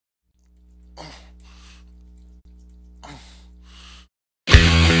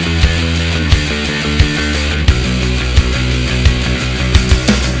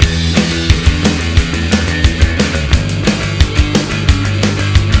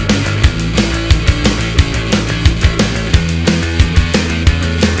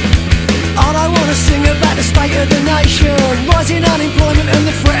rising unemployment and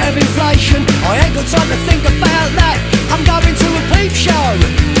the threat of inflation. I ain't got time to think about that, I'm going to a Peep show.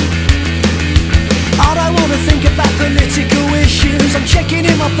 I don't wanna think about political issues, I'm checking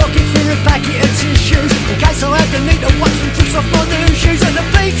in my pocket for a packet of tissues, in case I have to need to wipe some drips off my new shoes at the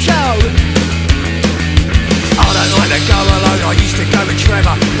Peep show. I don't like to go alone, I used to go with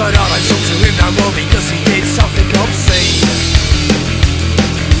Trevor, but I don't talk to him no more because he did something obscene.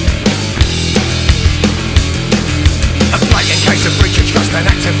 A blatant case of breach of trust and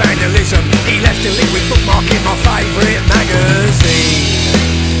act of vandalism, he left a link with bookmarking my favourite magazine.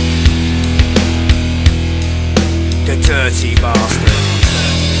 The dirty bastard.